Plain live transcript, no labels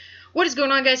What is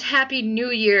going on, guys? Happy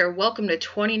New Year. Welcome to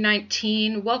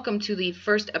 2019. Welcome to the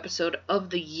first episode of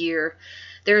the year.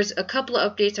 There's a couple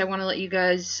of updates I want to let you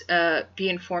guys be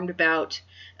informed about.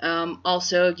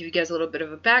 Also, give you guys a little bit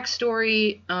of a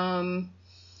backstory.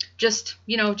 Just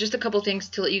a couple things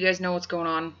to let you guys know what's going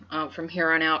on from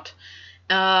here on out.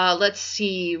 Let's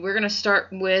see. We're going to start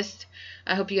with,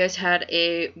 I hope you guys had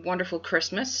a wonderful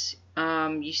Christmas.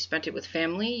 You spent it with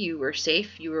family. You were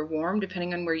safe. You were warm,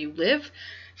 depending on where you live.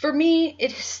 For me,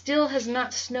 it still has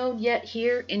not snowed yet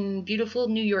here in beautiful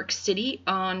New York City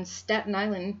on Staten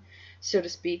Island, so to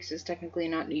speak. So it's technically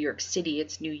not New York City,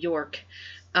 it's New York.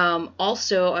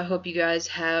 Also, I hope you guys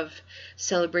have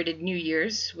celebrated New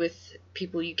Year's with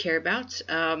people you care about.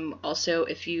 Also,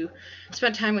 if you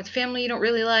spent time with family you don't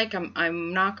really like,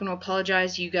 I'm not going to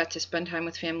apologize. You got to spend time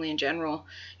with family in general.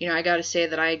 I got to say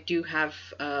that I do have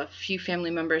a few family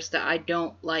members that I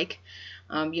don't like.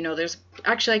 There's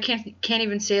actually, I can't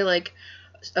even say like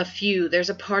a few. There's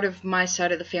a part of my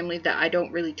side of the family that I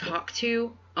don't really talk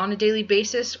to on a daily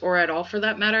basis, or at all for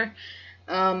that matter.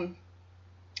 I'm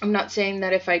not saying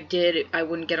that if I did, I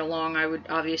wouldn't get along. I would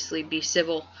obviously be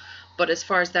civil. But as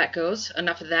far as that goes,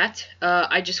 enough of that.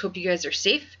 I just hope you guys are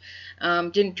safe.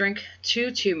 Didn't drink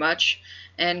too much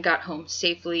and got home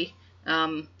safely.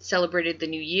 Celebrated the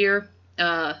new year.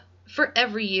 For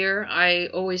every year, I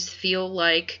always feel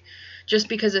like just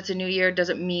because it's a new year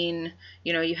doesn't mean,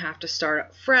 you have to start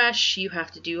up fresh. You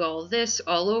have to do all this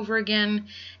all over again.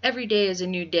 Every day is a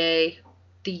new day.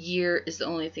 The year is the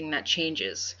only thing that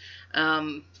changes.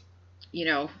 As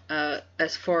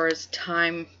far as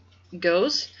time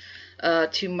goes,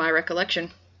 to my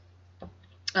recollection,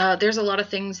 there's a lot of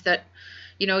things that,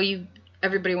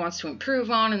 everybody wants to improve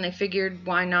on, and they figured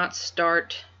why not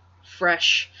start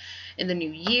fresh in the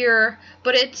new year.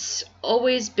 But it's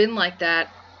always been like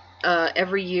that.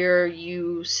 Every year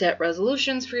you set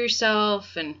resolutions for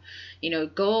yourself and,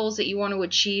 goals that you want to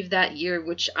achieve that year,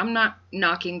 which I'm not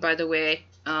knocking, by the way.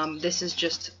 This is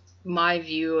just my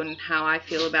view and how I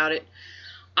feel about it.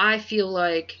 I feel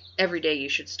like every day you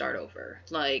should start over.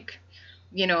 Like,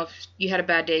 if you had a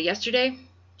bad day yesterday,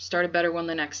 start a better one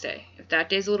the next day. If that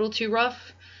day's a little too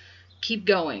rough, keep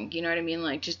going. You know what I mean?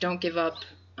 Like, just don't give up.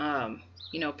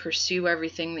 Pursue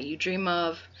everything that you dream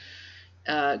of.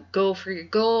 Go for your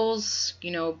goals,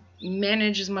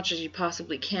 manage as much as you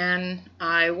possibly can.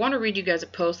 I want to read you guys a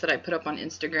post that I put up on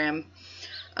Instagram.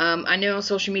 I know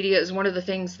social media is one of the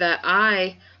things that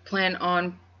I plan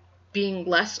on being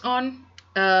less on,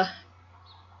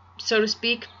 so to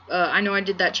speak. I know I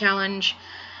did that challenge.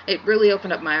 It really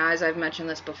opened up my eyes. I've mentioned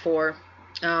this before.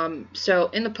 So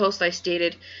in the post I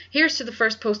stated, here's to the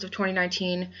first post of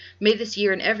 2019. May this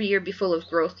year and every year be full of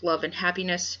growth, love, and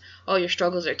happiness. All your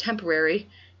struggles are temporary.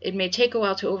 It may take a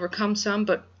while to overcome some,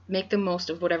 but make the most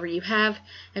of whatever you have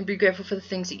and be grateful for the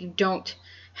things that you don't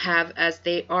have, as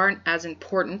they aren't as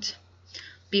important.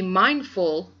 Be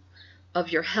mindful of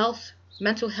your health,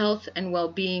 mental health, and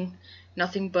well-being.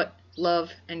 Nothing but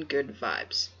love and good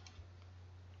vibes.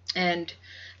 And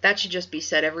that should just be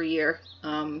said every year.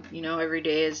 Every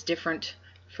day is different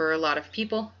for a lot of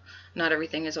people. Not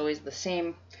everything is always the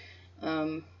same.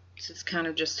 So it's kind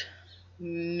of just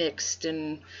mixed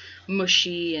and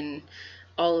mushy and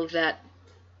all of that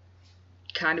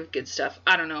kind of good stuff.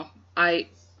 I don't know.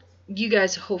 You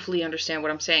guys hopefully understand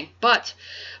what I'm saying. But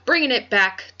bringing it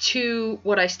back to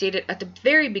what I stated at the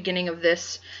very beginning of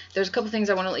this, there's a couple things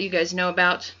I want to let you guys know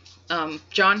about.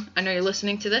 John, I know you're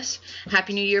listening to this.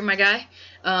 Happy New Year, my guy.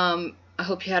 I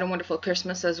hope you had a wonderful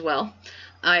Christmas as well.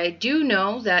 I do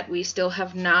know that we still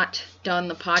have not done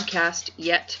the podcast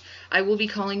yet. I will be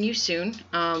calling you soon.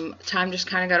 Time just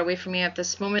kind of got away from me at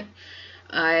this moment.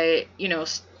 As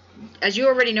you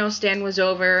already know, Stan was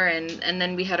over, and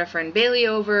then we had our friend Bailey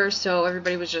over, so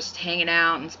everybody was just hanging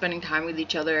out and spending time with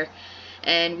each other.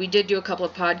 And we did do a couple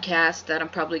of podcasts that I'm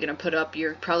probably going to put up.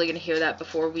 You're probably going to hear that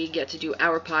before we get to do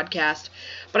our podcast.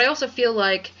 But I also feel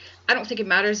like I don't think it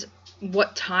matters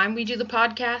what time we do the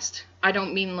podcast. I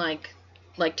don't mean like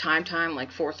time,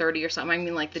 like 4:30 or something. I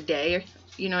mean like the day,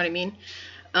 you know what I mean?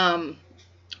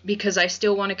 Because I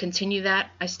still want to continue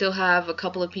that. I still have a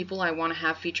couple of people I want to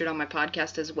have featured on my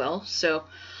podcast as well. So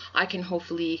I can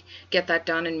hopefully get that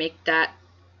done and make that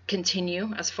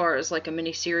continue as far as like a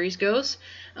mini series goes.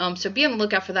 So be on the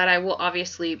lookout for that. I will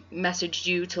obviously message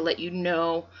you to let you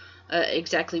know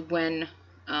exactly when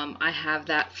I have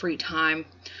that free time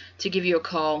to give you a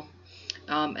call,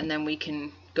 and then we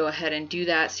can go ahead and do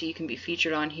that so you can be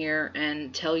featured on here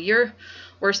and tell your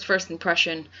worst first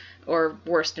impression or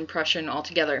worst impression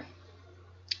altogether.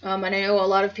 And I know a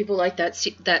lot of people like that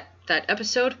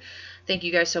episode. Thank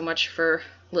you guys so much for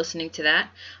listening to that.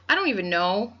 I don't even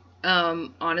know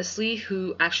honestly,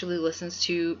 who actually listens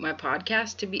to my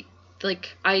podcast. To be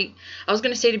like, I was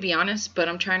gonna say to be honest, but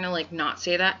I'm trying to like not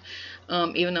say that.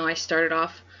 Even though I started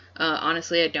off,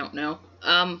 honestly, I don't know.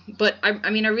 But I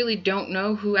mean, I really don't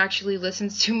know who actually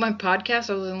listens to my podcast,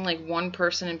 other than like one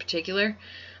person in particular.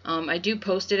 I do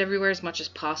post it everywhere as much as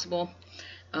possible.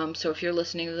 So if you're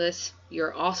listening to this,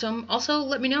 you're awesome. Also,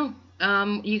 let me know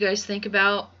you guys think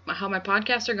about how my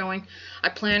podcasts are going. I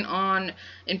plan on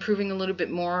improving a little bit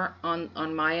more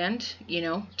on my end,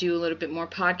 do a little bit more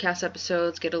podcast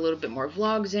episodes, get a little bit more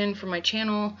vlogs in for my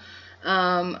channel.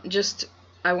 Just,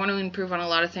 I want to improve on a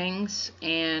lot of things,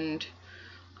 and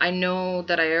I know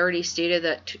that I already stated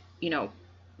that,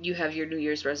 you have your New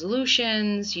Year's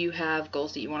resolutions, you have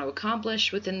goals that you want to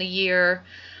accomplish within the year,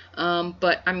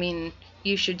 but I mean,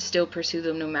 you should still pursue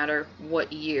them no matter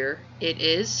what year it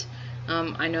is.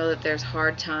 I know that there's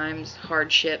hard times,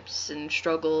 hardships, and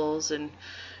struggles, and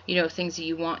things that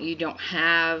you want you don't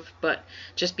have, but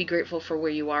just be grateful for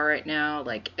where you are right now.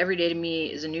 Like, every day to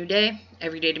me is a new day.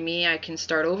 Every day to me, I can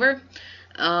start over.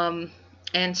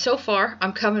 And so far,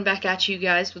 I'm coming back at you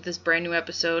guys with this brand new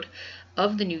episode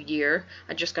of the new year.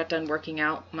 I just got done working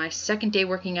out. My second day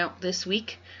working out this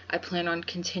week. I plan on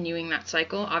continuing that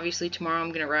cycle. Obviously, tomorrow I'm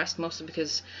going to rest, mostly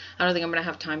because I don't think I'm going to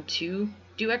have time to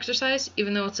do exercise,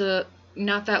 even though it's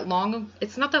not that long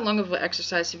of an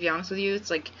exercise, to be honest with you. It's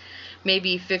like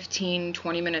maybe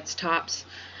 15-20 minutes tops.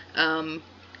 Thank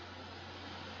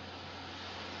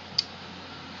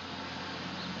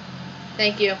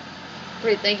you.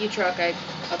 Great, thank you, truck. I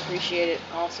appreciate it.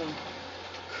 Awesome.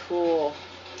 Cool.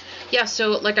 Yeah,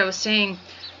 so like I was saying,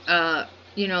 they're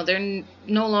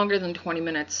no longer than 20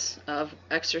 minutes of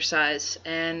exercise,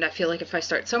 and I feel like if I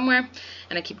start somewhere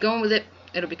and I keep going with it,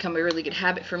 it'll become a really good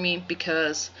habit for me,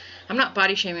 because I'm not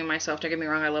body shaming myself, don't get me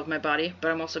wrong, I love my body,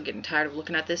 but I'm also getting tired of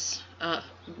looking at this,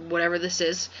 whatever this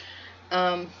is.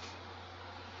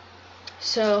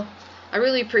 So I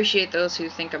really appreciate those who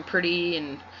think I'm pretty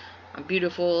and I'm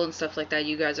beautiful and stuff like that.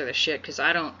 You guys are the shit, because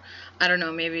I don't know,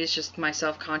 maybe it's just my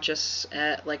self-conscious,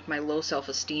 like my low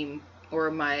self-esteem,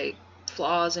 or my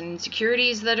flaws and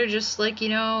insecurities that are just like,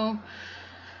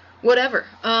 whatever.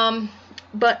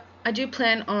 But I do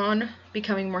plan on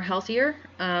becoming more healthier.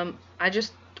 I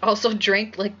just also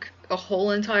drank like a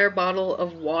whole entire bottle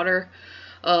of water.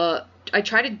 I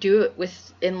tried to do it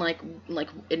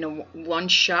in a one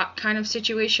shot kind of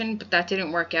situation, but that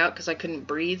didn't work out because I couldn't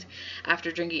breathe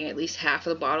after drinking at least half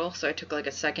of the bottle. So I took like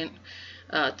a second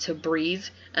to breathe,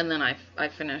 and then I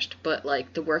finished. But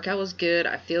like, the workout was good.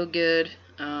 I feel good.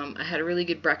 I had a really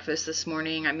good breakfast this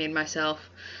morning. I made myself.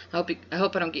 I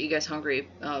hope I don't get you guys hungry.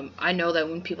 I know that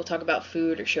when people talk about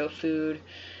food or show food,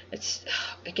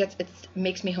 it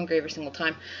makes me hungry every single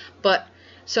time. But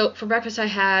so for breakfast I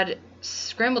had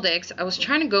scrambled eggs. I was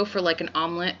trying to go for like an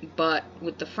omelet, but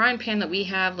with the frying pan that we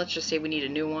have, let's just say we need a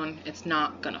new one. It's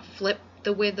not gonna flip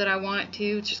the way that I want it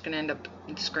to. It's just gonna end up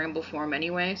in scramble form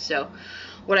anyway. So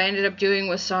what I ended up doing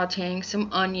was sauteing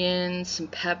some onions, some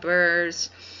peppers,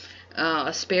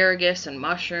 asparagus and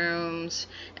mushrooms,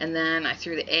 and then I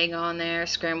threw the egg on there,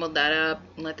 scrambled that up,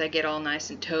 and let that get all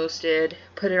nice and toasted,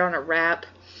 put it on a wrap.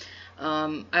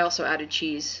 I also added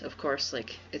cheese, of course.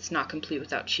 Like, it's not complete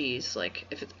without cheese. Like,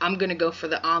 I'm gonna go for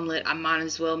the omelet, I might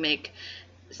as well make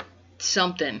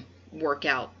something work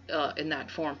out in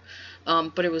that form.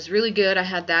 But it was really good. I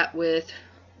had that with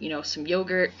some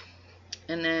yogurt,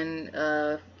 and then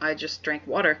I just drank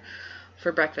water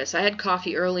for breakfast. I had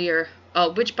coffee earlier,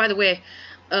 which, by the way,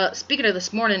 speaking of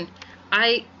this morning,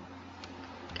 not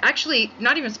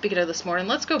even speaking of this morning,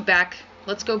 let's go back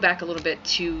a little bit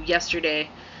to yesterday,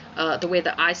 the way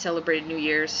that I celebrated New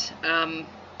Year's. I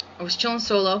was chilling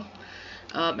solo.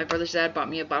 My brother's dad bought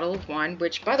me a bottle of wine,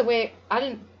 which, by the way, I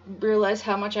didn't realize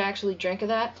how much I actually drank of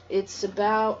that. It's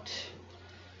about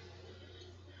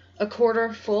a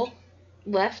quarter full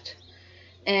left,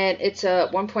 and it's a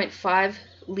 1.5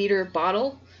 liter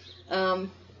bottle.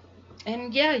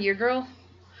 And yeah, your girl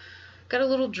got a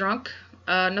little drunk.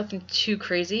 Nothing too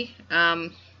crazy.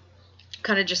 Kind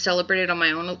of just celebrated on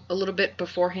my own a little bit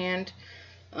beforehand.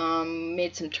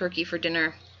 Made some turkey for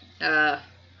dinner. I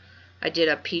did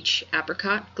a peach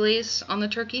apricot glaze on the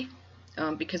turkey,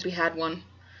 because we had one,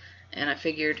 and I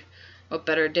figured what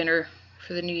better dinner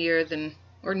for the New Year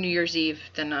or New Year's Eve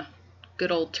than a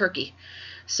good old turkey.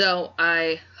 So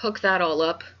I hooked that all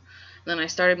up. Then I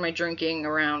started my drinking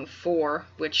around 4,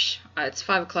 which it's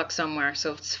 5 o'clock somewhere.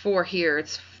 So if it's 4 here,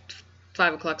 it's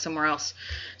 5 o'clock somewhere else.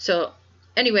 So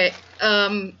anyway,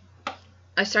 I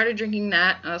started drinking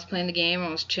that. I was playing the game. I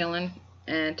was chilling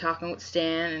and talking with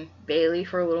Stan and Bailey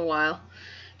for a little while.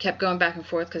 Kept going back and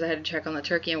forth because I had to check on the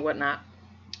turkey and whatnot.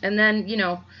 And then,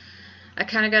 I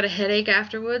kind of got a headache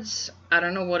afterwards. I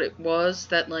don't know what it was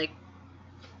that, like,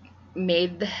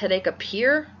 made the headache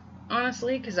appear,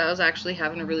 honestly, because I was actually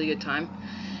having a really good time.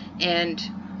 And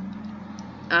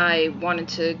I wanted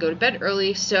to go to bed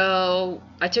early, so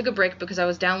I took a break because I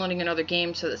was downloading another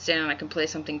game so that Stan and I can play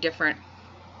something different.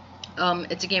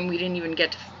 It's a game we didn't even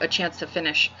get a chance to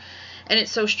finish. And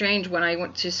it's so strange, when I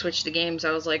went to switch the games,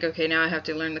 I was like, okay, now I have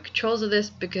to learn the controls of this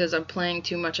because I'm playing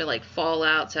too much of like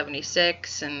Fallout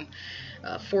 76 and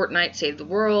Fortnite Save the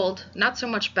World. Not so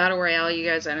much Battle Royale, you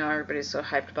guys. I know everybody's so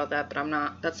hyped about that, but I'm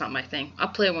not. That's not my thing. I'll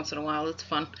play it once in a while. It's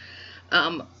fun.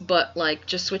 But like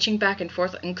just switching back and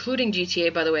forth, including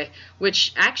GTA, by the way,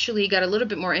 which actually got a little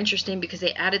bit more interesting because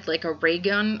they added like a ray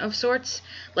gun of sorts.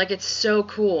 Like, it's so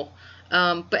cool.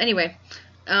 But anyway,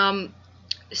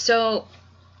 so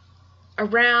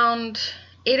around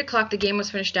 8 o'clock the game was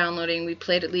finished downloading. We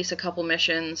played at least a couple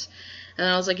missions, and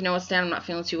then I was like, you know what, Stan, I'm not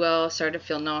feeling too well. I started to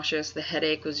feel nauseous. The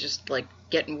headache was just like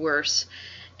getting worse,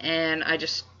 and I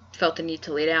just felt the need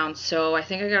to lay down. So I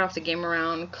think I got off the game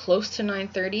around close to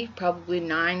 9:30, probably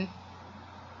 9,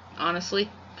 honestly.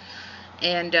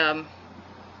 And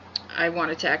I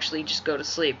wanted to actually just go to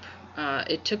sleep.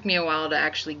 It took me a while to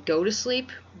actually go to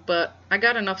sleep, but I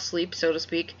got enough sleep, so to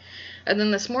speak. And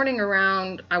then this morning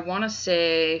around, I want to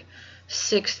say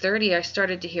 6:30, I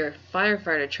started to hear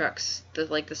firefighter trucks.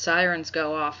 The sirens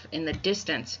go off in the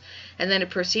distance. And then it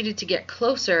proceeded to get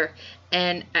closer,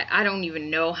 and I don't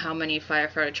even know how many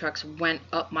firefighter trucks went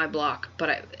up my block,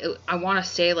 but I want to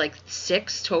say like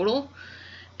 6 total.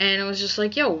 And it was just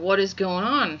like, yo, what is going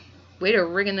on? Way to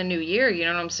ring in the new year, you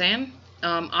know what I'm saying?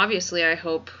 Obviously, I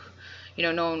hope,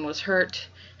 no one was hurt,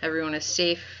 everyone is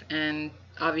safe, and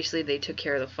obviously they took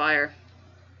care of the fire.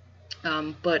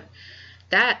 But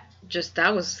that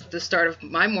was the start of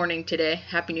my morning today.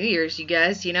 Happy New Year's, you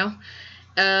guys,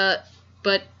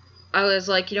 But I was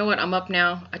like, you know what, I'm up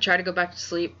now. I tried to go back to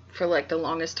sleep for like the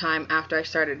longest time after I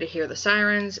started to hear the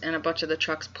sirens and a bunch of the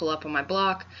trucks pull up on my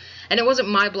block. And it wasn't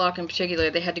my block in particular.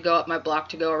 They had to go up my block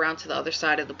to go around to the other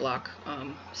side of the block.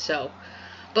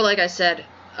 But like I said,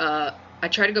 I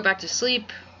tried to go back to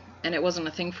sleep, and it wasn't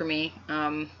a thing for me.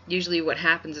 Usually what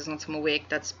happens is once I'm awake,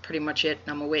 that's pretty much it.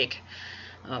 I'm awake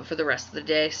for the rest of the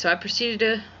day. So I proceeded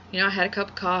to, I had a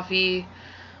cup of coffee,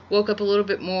 woke up a little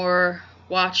bit more,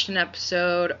 watched an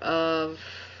episode of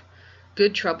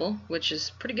Good Trouble, which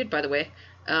is pretty good, by the way.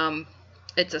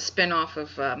 It's a spin-off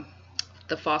of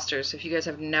The Fosters. If you guys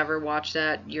have never watched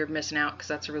that, you're missing out, because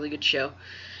that's a really good show.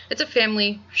 It's a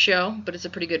family show, but it's a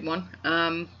pretty good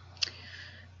one.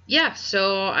 Yeah,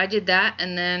 so I did that,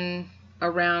 and then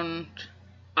around,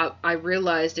 I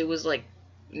realized it was like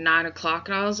 9 o'clock,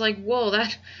 and I was like, whoa,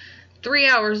 that 3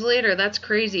 hours later, that's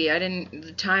crazy.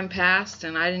 The time passed,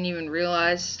 and I didn't even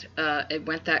realize it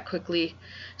went that quickly.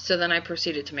 So then I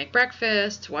proceeded to make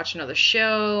breakfast, watch another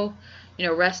show,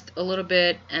 rest a little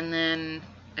bit, and then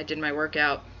I did my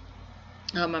workout.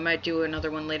 I might do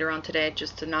another one later on today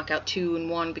just to knock out 2 in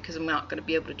 1, because I'm not going to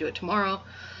be able to do it tomorrow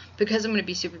because I'm going to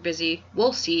be super busy.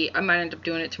 We'll see. I might end up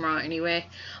doing it tomorrow anyway.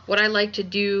 What I like to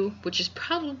do, which is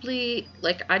probably,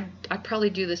 like, I'd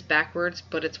probably do this backwards,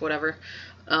 but it's whatever.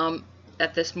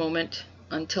 At this moment,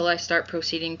 until I start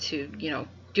proceeding to,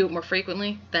 do it more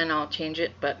frequently, then I'll change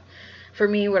it. But for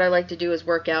me, what I like to do is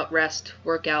workout, rest,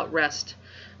 workout, rest,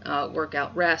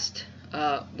 workout, rest,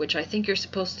 which I think you're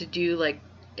supposed to do, like,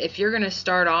 if you're going to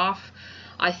start off,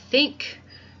 I think,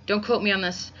 don't quote me on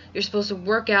this, you're supposed to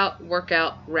work out,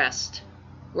 rest.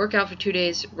 Work out for 2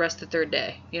 days, rest the 3rd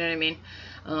day. You know what I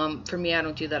mean? For me, I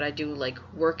don't do that. I do like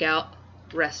workout,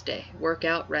 rest day,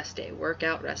 workout, rest day,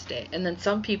 workout, rest day. And then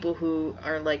some people who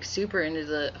are like super into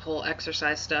the whole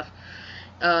exercise stuff,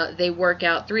 they work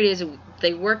out 3 days a week.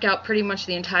 They work out pretty much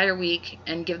the entire week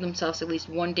and give themselves at least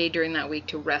 1 day during that week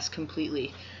to rest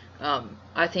completely.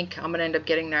 I think I'm going to end up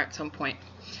getting there at some point.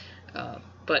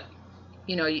 But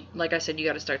like I said, you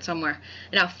got to start somewhere.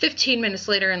 And now 15 minutes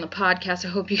later in the podcast, I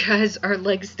hope you guys are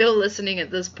like still listening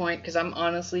at this point, because I'm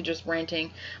honestly just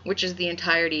ranting, which is the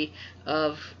entirety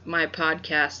of my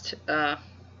podcast.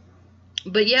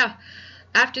 But yeah,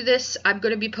 after this, I'm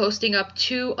going to be posting up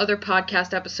 2 other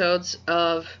podcast episodes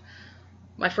of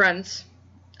my friends.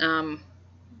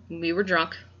 We were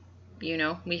drunk.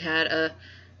 We had a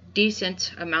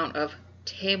decent amount of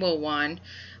table wine.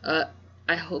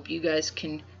 I hope you guys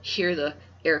can hear the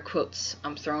air quotes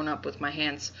I'm throwing up with my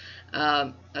hands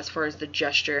as far as the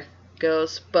gesture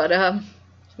goes. But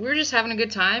we were just having a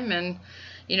good time, and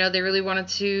they really wanted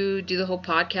to do the whole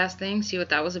podcast thing, see what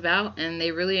that was about, and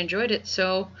they really enjoyed it.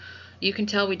 So you can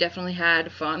tell we definitely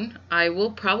had fun. I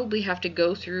will probably have to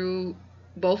go through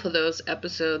both of those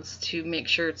episodes to make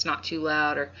sure it's not too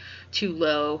loud or too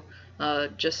low.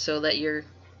 just so that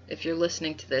if you're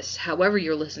listening to this, however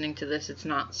you're listening to this, it's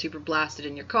not super blasted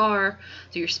in your car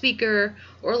through your speaker,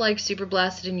 or like super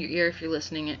blasted in your ear if you're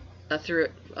listening it through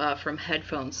it from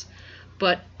headphones.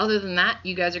 But other than that,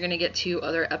 you guys are going to get 2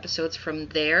 other episodes from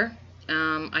there.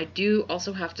 I do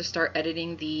also have to start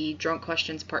editing the Drunk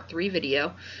Questions Part 3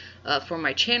 video for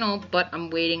my channel, but I'm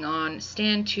waiting on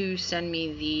Stan to send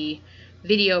me the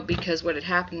video, because what had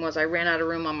happened was I ran out of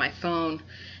room on my phone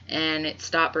and it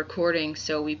stopped recording,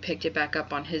 so we picked it back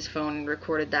up on his phone and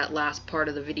recorded that last part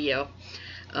of the video.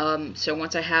 So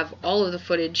once I have all of the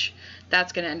footage,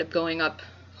 that's going to end up going up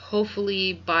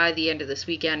hopefully by the end of this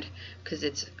weekend, because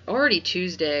it's already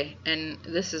Tuesday, and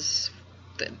this is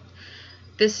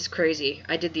crazy.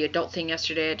 I did the adult thing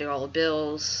yesterday. I did all the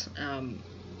bills.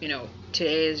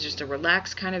 Today is just a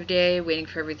relaxed kind of day, waiting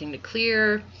for everything to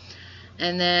clear.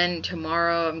 And then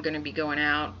tomorrow I'm going to be going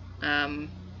out and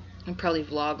probably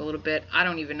vlog a little bit. I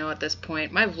don't even know at this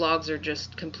point. My vlogs are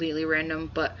just completely random,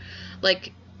 but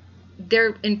like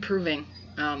they're improving.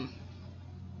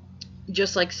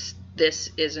 Just like this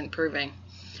is improving.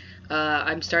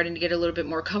 I'm starting to get a little bit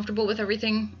more comfortable with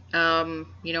everything. My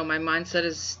mindset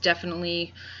is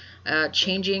definitely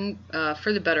changing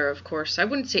for the better, of course. I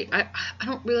wouldn't say, I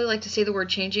don't really like to say the word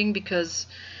changing, because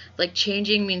like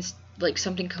changing means like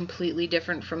something completely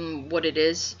different from what it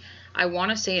is. I want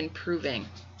to say improving,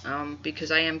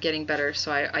 because I am getting better,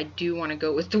 so I do want to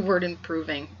go with the word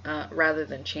improving rather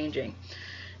than changing.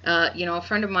 A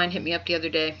friend of mine hit me up the other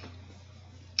day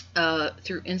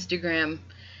through Instagram,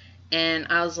 and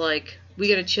I was like, we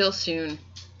gotta chill soon,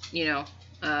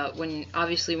 when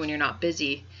you're not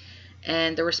busy.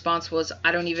 And the response was,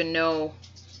 I don't even know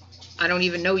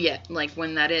yet, like,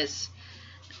 when that is.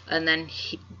 And then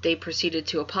they proceeded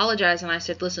to apologize, and I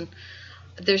said, listen,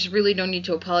 there's really no need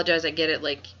to apologize. I get it.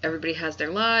 Like, everybody has their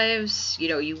lives.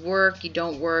 You work, you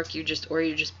don't work, you're just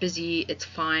busy. It's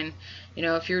fine.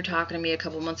 If you were talking to me a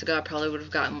couple months ago, I probably would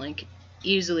have gotten like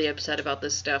easily upset about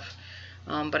this stuff.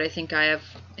 But I think I have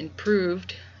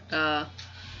improved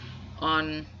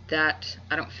on that.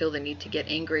 I don't feel the need to get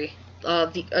angry.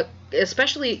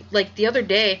 Especially like the other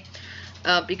day,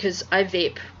 because I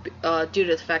vape due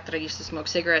to the fact that I used to smoke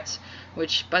cigarettes,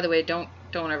 which, by the way, don't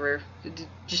ever,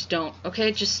 just don't,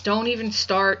 okay? Just don't even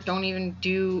start, don't even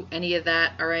do any of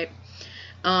that, alright?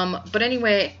 But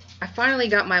anyway, I finally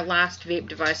got my last vape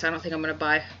device. I don't think I'm going to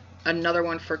buy another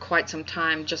one for quite some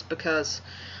time, just because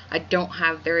I don't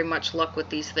have very much luck with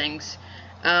these things.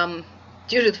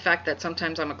 Due to the fact that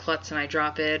sometimes I'm a klutz and I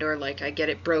drop it, or like I get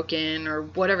it broken, or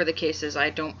whatever the case is. I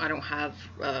don't have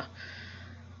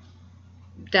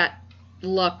that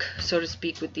luck, so to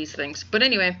speak, with these things. But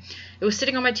anyway, it was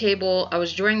sitting on my table. I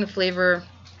was enjoying the flavor,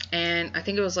 and I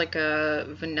think it was like a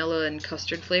vanilla and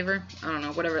custard flavor. I don't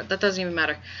know, whatever. That doesn't even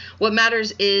matter. What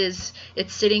matters is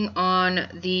it's sitting on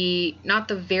not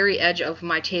the very edge of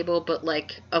my table, but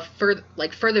like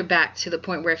further back, to the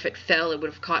point where if it fell, it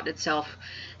would have caught itself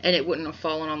and it wouldn't have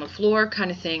fallen on the floor, kind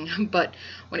of thing. But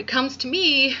when it comes to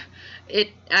me, it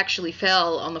actually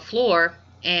fell on the floor.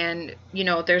 And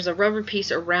there's a rubber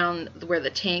piece around where the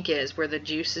tank is, where the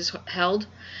juice is held,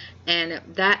 and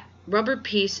that rubber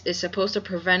piece is supposed to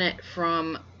prevent it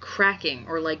from cracking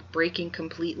or like breaking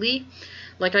completely.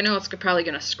 Like, I know it's probably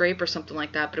going to scrape or something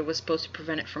like that, but it was supposed to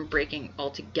prevent it from breaking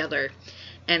altogether.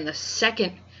 And the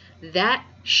second that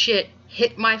shit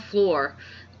hit my floor,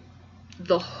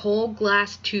 the whole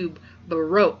glass tube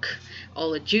broke.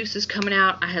 All the juice is coming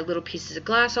out. I had little pieces of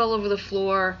glass all over the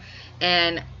floor,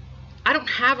 and I don't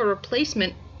have a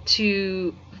replacement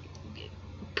to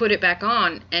put it back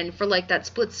on. And for like that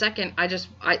split second, I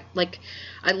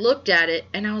looked at it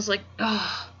and I was like,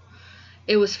 oh,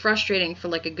 it was frustrating for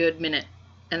like a good minute.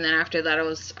 And then after that,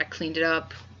 I cleaned it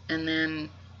up, and then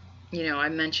I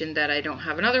mentioned that I don't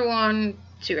have another one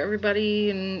to everybody,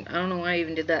 and I don't know why I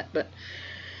even did that, but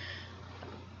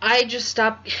I just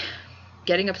stopped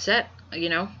getting upset.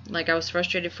 Like, I was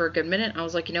frustrated for a good minute. I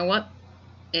was like, you know what,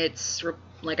 it's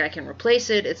like, I can replace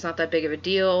it. It's not that big of a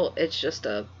deal. It's just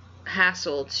a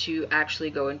hassle to actually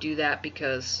go and do that,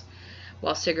 because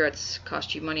while cigarettes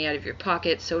cost you money out of your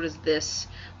pocket, so does this.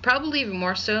 Probably even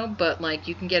more so, but like,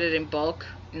 you can get it in bulk.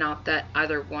 Not that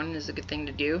either one is a good thing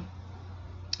to do.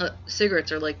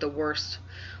 Cigarettes are like the worst.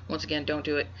 Once again, don't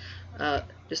do it.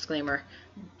 Disclaimer,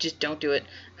 just don't do it.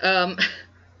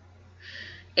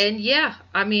 And yeah,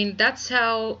 I mean, that's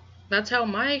how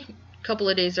my couple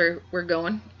of days were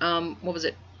going. What was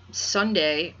it?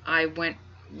 Sunday, I went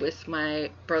with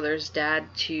my brother's dad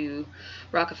to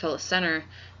Rockefeller Center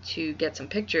to get some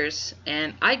pictures,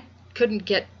 and I couldn't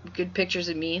get good pictures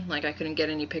of me. Like, I couldn't get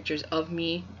any pictures of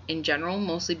me in general,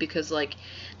 mostly because, like,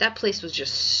 that place was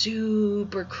just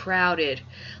super crowded.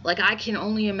 Like, I can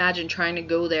only imagine trying to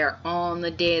go there on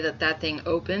the day that thing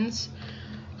opens.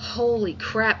 Holy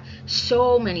crap,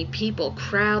 so many people,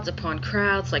 crowds upon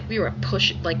crowds. Like, we were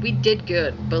pushing, like, we did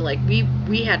good, but, like,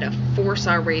 we had to force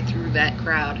our way through that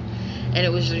crowd, and it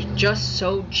was just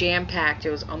so jam-packed. It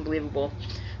was unbelievable.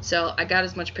 So I got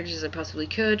as much pictures as I possibly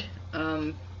could,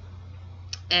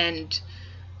 and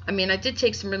I mean, I did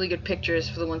take some really good pictures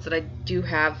for the ones that I do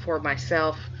have for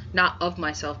myself, not of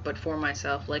myself, but for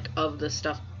myself, like, of the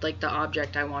stuff, like, the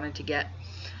object I wanted to get.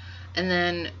 And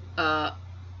then,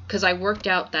 because I worked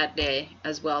out that day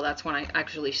as well. That's when I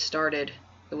actually started.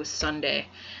 It was Sunday.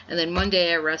 And then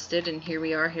Monday I rested, and here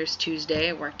we are. Here's Tuesday.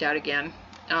 I worked out again.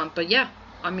 But yeah,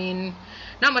 I mean,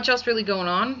 not much else really going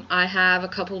on. I have a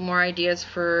couple more ideas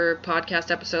for podcast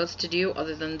episodes to do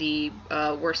other than the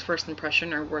worst first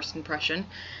impression or worst impression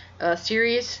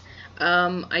series.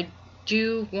 I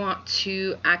do want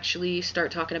to actually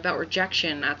start talking about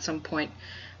rejection at some point.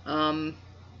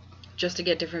 Just to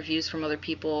get different views from other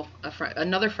people.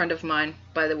 Another friend of mine,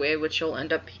 by the way, which you'll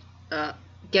end up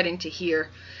getting to hear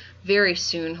very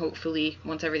soon, hopefully,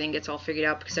 once everything gets all figured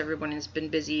out, because everyone has been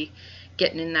busy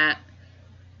getting in that,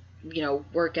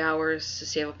 work hours to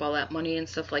save up all that money and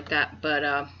stuff like that.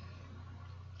 But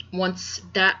once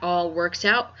that all works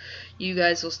out, you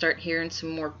guys will start hearing some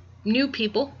more new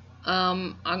people.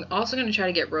 I'm also going to try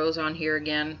to get Rose on here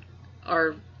again,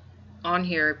 or on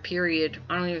here, period.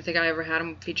 I don't even think I ever had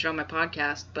him featured on my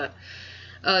podcast, but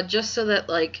just so that,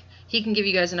 like, he can give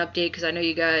you guys an update, because I know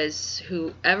you guys,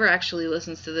 whoever actually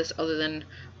listens to this other than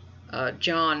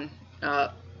John,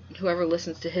 whoever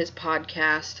listens to his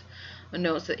podcast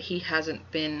knows that he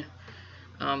hasn't been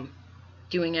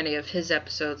doing any of his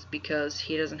episodes because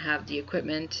he doesn't have the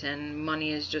equipment, and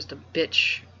money is just a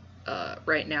bitch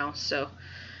right now. So,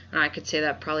 and I could say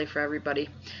that probably for everybody.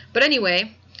 But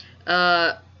anyway,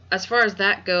 as far as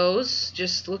that goes,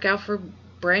 just look out for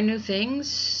brand new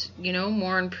things,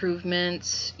 more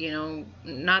improvements,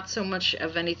 not so much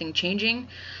of anything changing.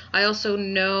 I also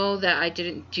know that I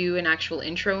didn't do an actual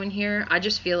intro in here. I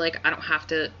just feel like I don't have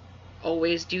to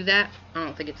always do that. I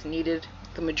don't think it's needed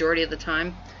the majority of the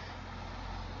time.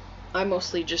 I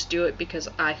mostly just do it because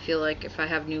I feel like if I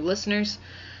have new listeners,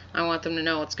 I want them to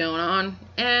know what's going on,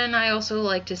 and I also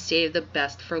like to save the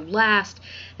best for last.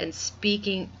 And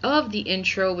speaking of the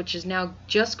intro, which is now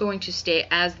just going to stay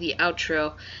as the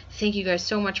outro, thank you guys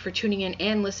so much for tuning in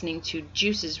and listening to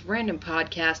Juice's Random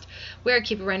Podcast, where I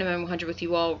keep it random and 100 with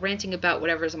you all, ranting about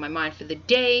whatever's on my mind for the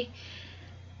day.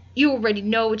 You already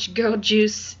know it's your girl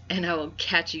Juice, and I will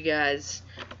catch you guys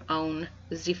on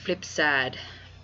the flip side.